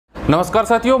नमस्कार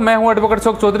साथियों, मैं हूं एडवोकेट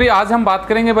अशोक चौधरी। आज हम बात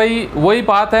करेंगे भाई वही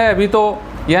बात है अभी तो,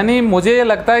 यानी मुझे ये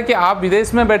लगता है कि आप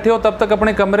विदेश में बैठे हो तब तक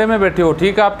अपने कमरे में बैठे हो,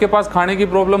 ठीक है, आपके पास खाने की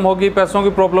प्रॉब्लम होगी, पैसों की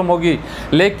प्रॉब्लम होगी,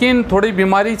 लेकिन थोड़ी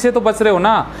बीमारी से तो बच रहे हो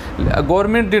ना।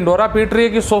 गवर्नमेंट ढिंढोरा पीट रही है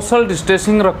कि सोशल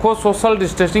डिस्टेंसिंग रखो, सोशल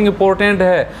डिस्टेंसिंग इंपॉर्टेंट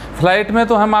है। फ्लाइट में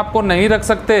तो हम आपको नहीं रख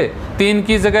सकते, 3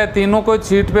 की जगह तीनों को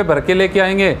सीट पे भर के लेके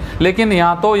आएंगे, लेकिन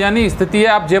यहाँ तो यानी स्थिति है।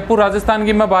 आप जयपुर राजस्थान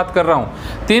की मैं बात कर रहा हूँ,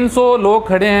 300 लोग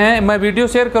खड़े हैं, मैं वीडियो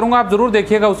शेयर करूँगा, आप जरूर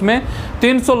देखिएगा। उसमें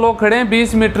 300 लोग खड़े हैं,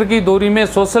 20 मीटर की दूरी में,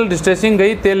 सोशल डिस्टेंसिंग गई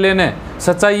तेल लेने।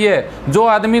 सच्चाई है, जो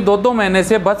आदमी 2-2 महीने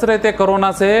से बच रहे थे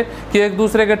कोरोना से कि एक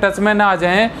दूसरे के टच में ना आ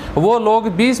जाएं, वो लोग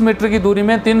 20 मीटर की दूरी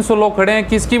में 300 लोग खड़े हैं।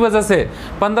 किसकी वजह से?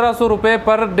 1500 रुपये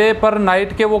पर डे पर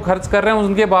नाइट के वो खर्च कर रहे हैं,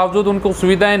 उनके बावजूद उनको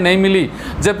सुविधाएं नहीं मिली,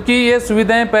 जबकि ये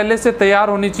सुविधाएं पहले से तैयार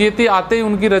होनी चाहिए थी। आते ही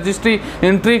उनकी रजिस्ट्री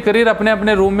एंट्री करी, अपने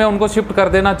अपने रूम में उनको शिफ्ट कर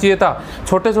देना चाहिए था।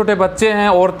 छोटे छोटे बच्चे हैं,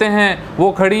 औरतें हैं,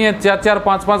 वो खड़ी हैं 4-4,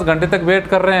 5-5 घंटे तक वेट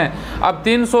कर रहे हैं। अब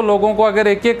 300 लोगों को अगर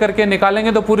एक एक करके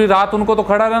निकालेंगे तो पूरी रात उनको तो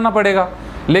खड़ा रहना पड़ेगा,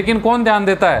 लेकिन कौन ध्यान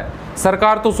देता है?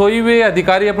 सरकार तो सोई हुई है,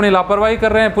 अधिकारी अपनी लापरवाही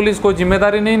कर रहे हैं, पुलिस कोई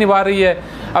जिम्मेदारी नहीं निभा रही है।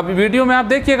 अब वीडियो में आप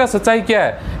देखिएगा सच्चाई क्या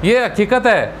है, ये हकीकत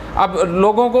है। अब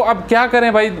लोगों को अब क्या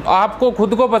करें भाई, आपको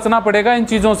खुद को बचना पड़ेगा इन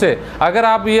चीज़ों से। अगर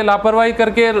आप ये लापरवाही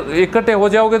करके इकट्ठे हो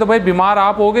जाओगे तो भाई बीमार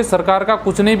आप होगे, सरकार का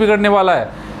कुछ नहीं बिगड़ने वाला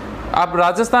है। अब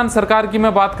राजस्थान सरकार की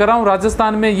मैं बात कर रहा हूँ,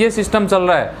 राजस्थान में ये सिस्टम चल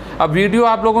रहा है। अब वीडियो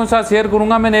आप लोगों के साथ शेयर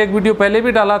करूंगा, मैंने एक वीडियो पहले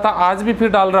भी डाला था, आज भी फिर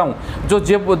डाल रहा हूँ। जो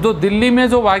दिल्ली में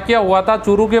जो वाकया हुआ था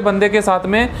चूरू के बंदे के साथ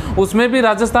में, उसमें भी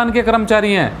राजस्थान के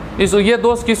कर्मचारी हैं। ये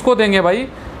दोष किसको देंगे भाई?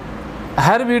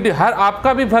 हर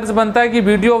आपका भी फर्ज बनता है कि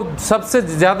वीडियो सबसे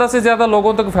ज़्यादा से ज़्यादा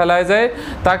लोगों तक फैलाया जाए,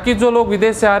 ताकि जो लोग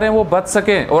विदेश से आ रहे हैं वो बच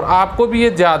सकें। और आपको भी ये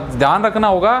ध्यान रखना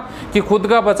होगा कि खुद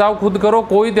का बचाव खुद करो,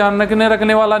 कोई ध्यान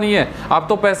रखने वाला नहीं है। आप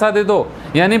तो पैसा दे दो,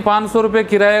 यानी 500 रुपये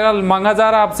किराए का मांगा जा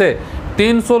रहा है आपसे।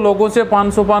 300 लोगों से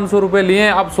 500 रुपये लिए।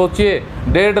 अब सोचिए,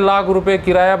 1.5 लाख रुपये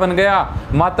किराया बन गया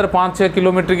मात्र 5-6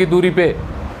 किलोमीटर की दूरी पे।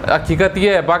 हकीकत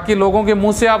ये है, बाकी लोगों के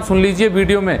मुंह से आप सुन लीजिए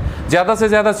वीडियो में। ज़्यादा से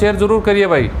ज़्यादा शेयर जरूर करिए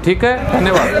भाई, ठीक है?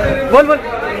 धन्यवाद। बोल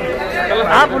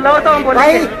आप बुलाओ तो हम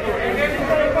भाई।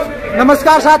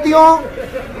 नमस्कार साथियों,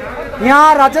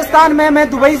 यहाँ राजस्थान में मैं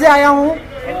दुबई से आया हूँ।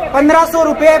 1500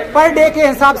 रुपये पर डे के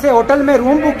हिसाब से होटल में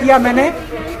रूम बुक किया मैंने।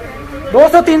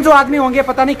 200-300 आदमी होंगे,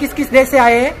 पता नहीं किस किस देश से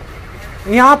आए हैं।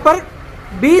 यहाँ पर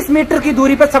 20 मीटर की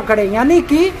दूरी पर सब खड़े, यानी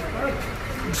कि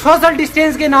सोशल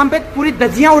डिस्टेंस के नाम पे पूरी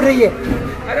धज्जियां उड़ रही है।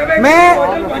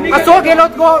 मैं अशोक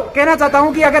गहलोत को कहना चाहता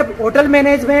हूं कि अगर होटल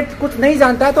मैनेजमेंट कुछ नहीं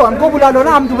जानता है तो हमको बुला लो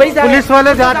ना, हम दुबई से। पुलिस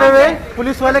वाले जाते हुए,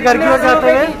 पुलिस वाले घर की ओर जाते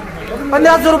हुए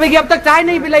 1500 रुपए की अब तक चाय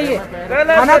नहीं पिलाई है,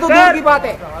 खाना तो दूर की बात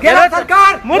है। गहलोत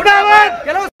सरकार मुर्दाबाद।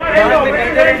 गहलोत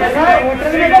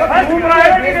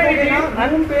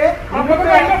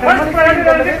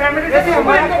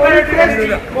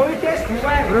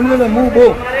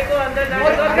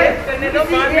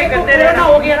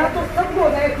हो गया ना तो सबको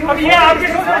अब ये आपकी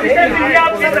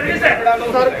सर्विस है।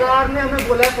 सरकार ने हमें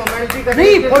बोला फॉर्मेलिटी करनी,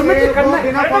 नहीं फॉर्मेलिटी करना,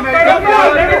 बिना फॉर्मेलिटी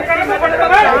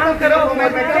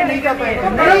नहीं जा पाएंगे,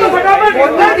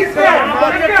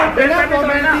 बिना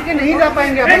फॉर्मेलिटी के नहीं जा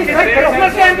पाएंगे।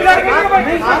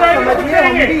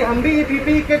 हम भी ये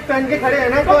पीपीई किट पहन के खड़े हैं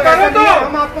ना, तो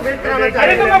हम आपको वेट कराना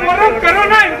चाहते हैं। करो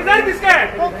ना, इंतजार किसका है?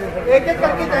 एक एक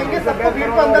करके जाएंगे, सबको भीड़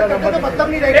को अंदर करके तो मतलब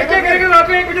नहीं रहेगा।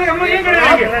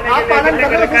 आप पालन कर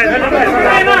रहे हो,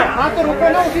 हाँ तो रुको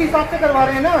ना, उसी हिसाब से करवा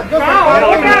रहे हैं ना जो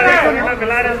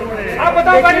आप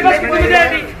बताओ। बस कितनी बजे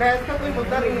आएगी? बहस का कोई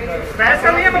मुद्दा नहीं है, बहस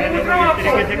का नहीं है, मैं पूछ रहा हूँ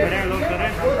आपको।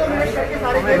 2 मिनट करके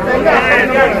सारे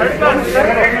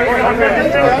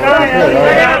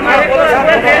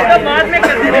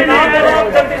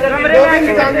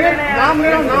नाम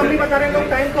नहीं बता रहे लोग,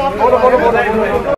 टाइम तो आप